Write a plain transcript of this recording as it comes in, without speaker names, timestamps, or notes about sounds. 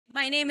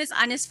My name is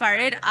Anis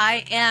Farid.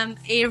 I am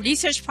a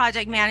research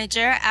project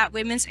manager at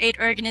Women's Aid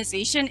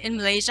Organization in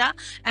Malaysia,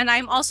 and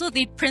I'm also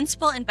the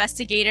principal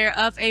investigator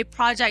of a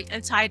project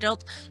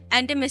entitled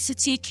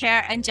Endémicité,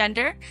 Care and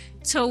Gender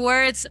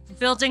towards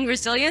building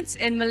resilience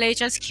in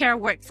Malaysia's care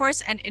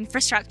workforce and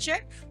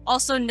infrastructure,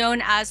 also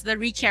known as the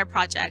ReCare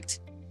project.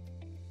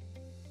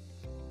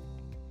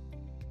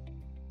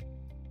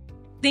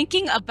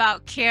 Thinking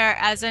about care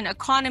as an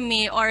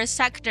economy or a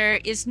sector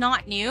is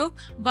not new,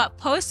 but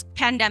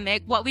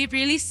post-pandemic, what we've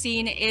really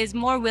seen is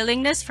more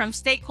willingness from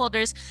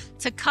stakeholders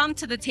to come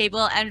to the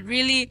table and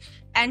really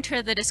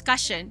enter the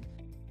discussion.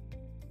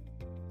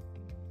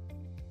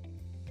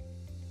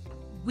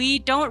 We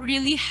don't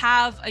really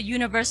have a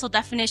universal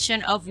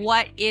definition of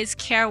what is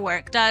care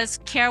work. Does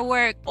care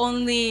work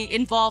only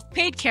involve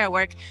paid care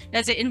work?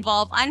 Does it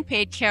involve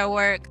unpaid care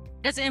work?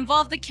 Does it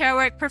involve the care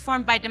work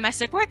performed by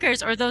domestic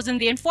workers or those in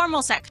the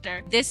informal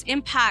sector? This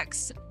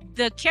impacts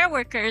the care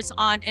workers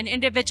on an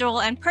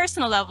individual and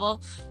personal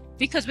level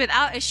because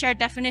without a shared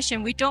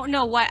definition, we don't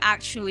know what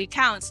actually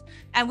counts.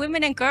 And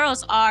women and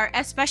girls are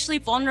especially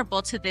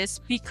vulnerable to this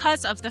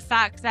because of the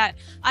fact that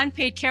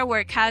unpaid care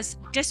work has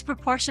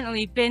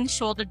disproportionately been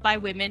shouldered by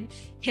women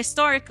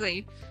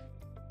historically.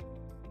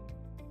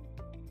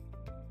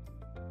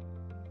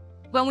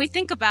 When we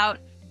think about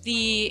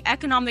the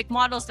economic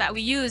models that we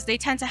use, they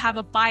tend to have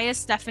a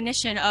biased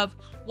definition of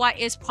what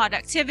is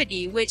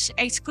productivity, which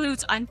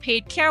excludes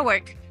unpaid care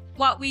work.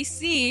 What we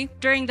see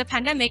during the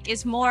pandemic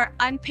is more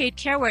unpaid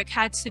care work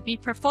had to be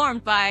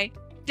performed by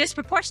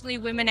disproportionately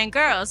women and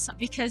girls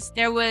because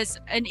there was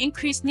an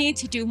increased need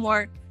to do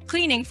more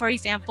cleaning, for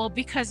example,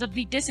 because of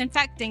the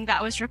disinfecting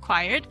that was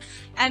required.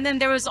 And then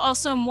there was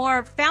also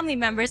more family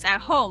members at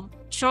home.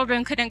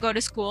 Children couldn't go to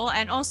school,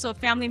 and also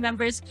family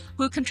members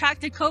who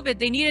contracted COVID,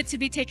 they needed to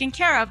be taken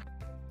care of.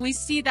 We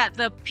see that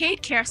the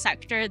paid care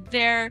sector,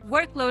 their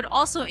workload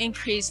also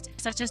increased,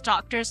 such as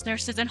doctors,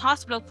 nurses, and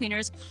hospital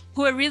cleaners,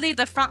 who are really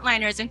the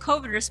frontliners in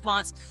COVID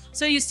response.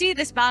 So you see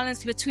this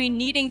balance between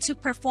needing to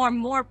perform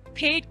more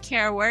paid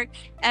care work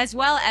as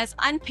well as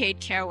unpaid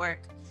care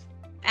work.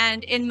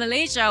 And in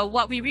Malaysia,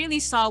 what we really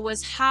saw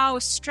was how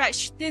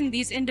stretched thin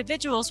these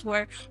individuals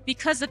were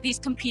because of these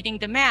competing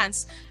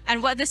demands.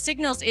 And what this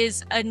signals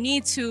is a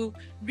need to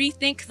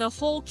rethink the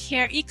whole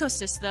care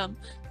ecosystem.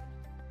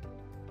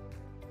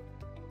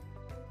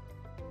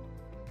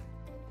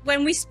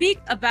 When we speak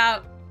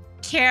about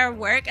care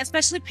work,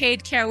 especially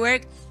paid care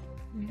work,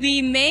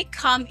 we may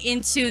come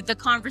into the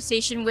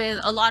conversation with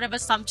a lot of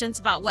assumptions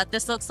about what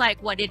this looks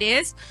like, what it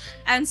is.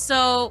 And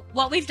so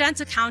what we've done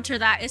to counter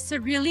that is to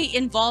really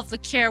involve the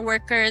care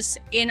workers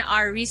in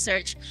our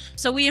research.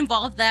 So we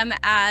involve them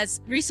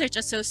as research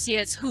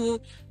associates who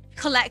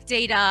collect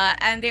data,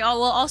 and they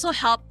will also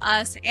help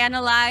us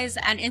analyze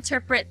and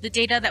interpret the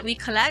data that we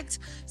collect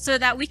so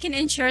that we can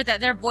ensure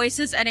that their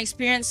voices and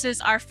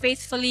experiences are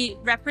faithfully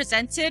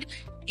represented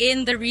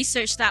in the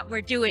research that we're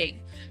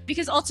doing.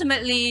 Because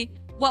ultimately,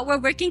 what we're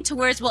working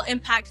towards will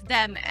impact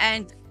them,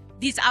 and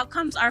these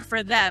outcomes are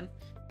for them.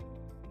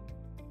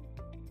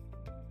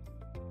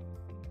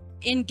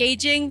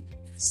 Engaging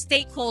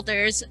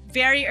stakeholders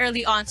very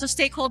early on, so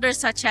stakeholders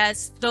such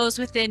as those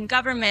within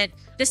government,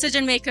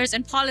 decision makers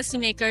and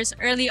policymakers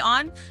early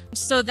on,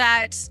 so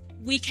that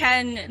we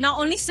can not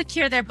only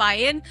secure their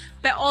buy-in,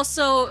 but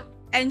also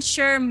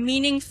ensure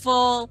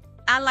meaningful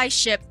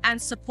allyship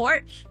and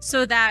support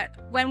so that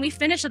when we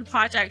finish the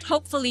project,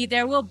 hopefully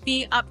there will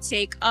be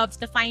uptake of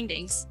the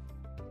findings.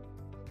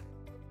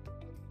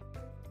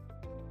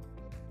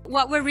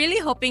 What we're really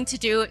hoping to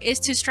do is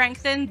to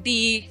strengthen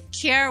the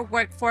care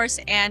workforce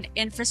and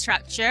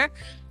infrastructure,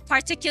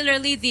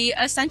 particularly the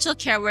essential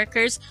care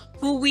workers,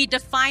 who we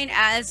define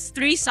as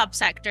three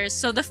subsectors.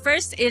 So the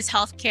first is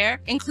healthcare,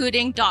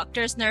 including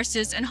doctors,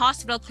 nurses, and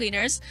hospital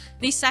cleaners.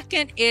 The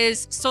second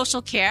is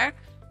social care,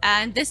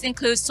 and this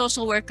includes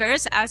social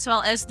workers, as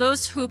well as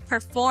those who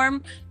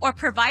perform or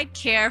provide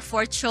care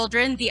for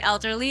children, the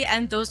elderly,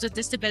 and those with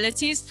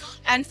disabilities.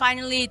 And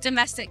finally,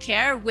 domestic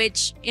care,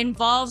 which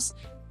involves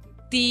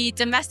the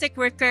domestic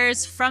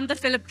workers from the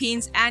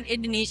Philippines and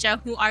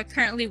Indonesia who are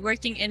currently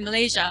working in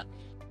Malaysia.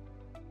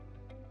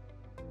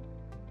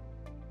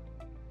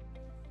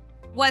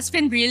 What's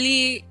been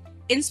really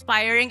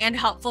inspiring and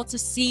helpful to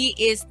see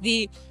is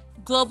the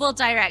global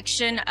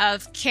direction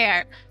of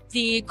care,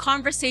 the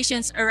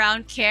conversations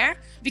around care,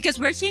 because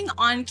working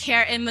on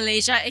care in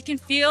Malaysia, it can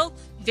feel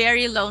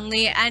very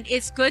lonely, and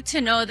it's good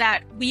to know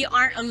that we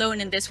aren't alone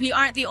in this. We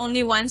aren't the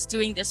only ones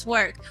doing this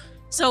work.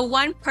 So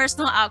one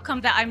personal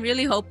outcome that I'm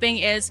really hoping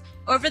is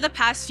over the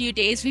past few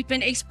days, we've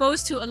been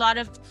exposed to a lot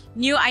of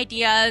new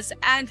ideas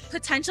and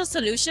potential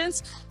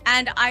solutions,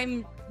 and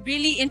I'm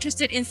really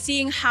interested in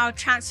seeing how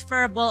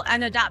transferable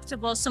and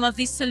adaptable some of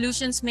these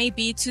solutions may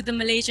be to the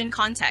Malaysian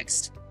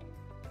context.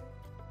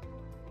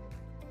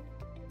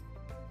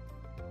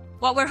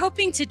 What we're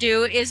hoping to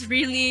do is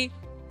really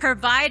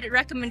provide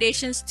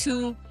recommendations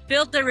to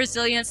build the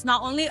resilience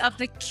not only of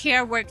the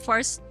care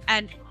workforce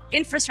and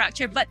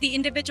infrastructure, but the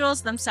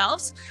individuals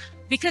themselves,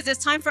 because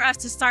it's time for us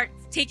to start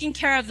taking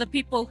care of the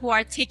people who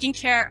are taking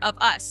care of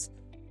us.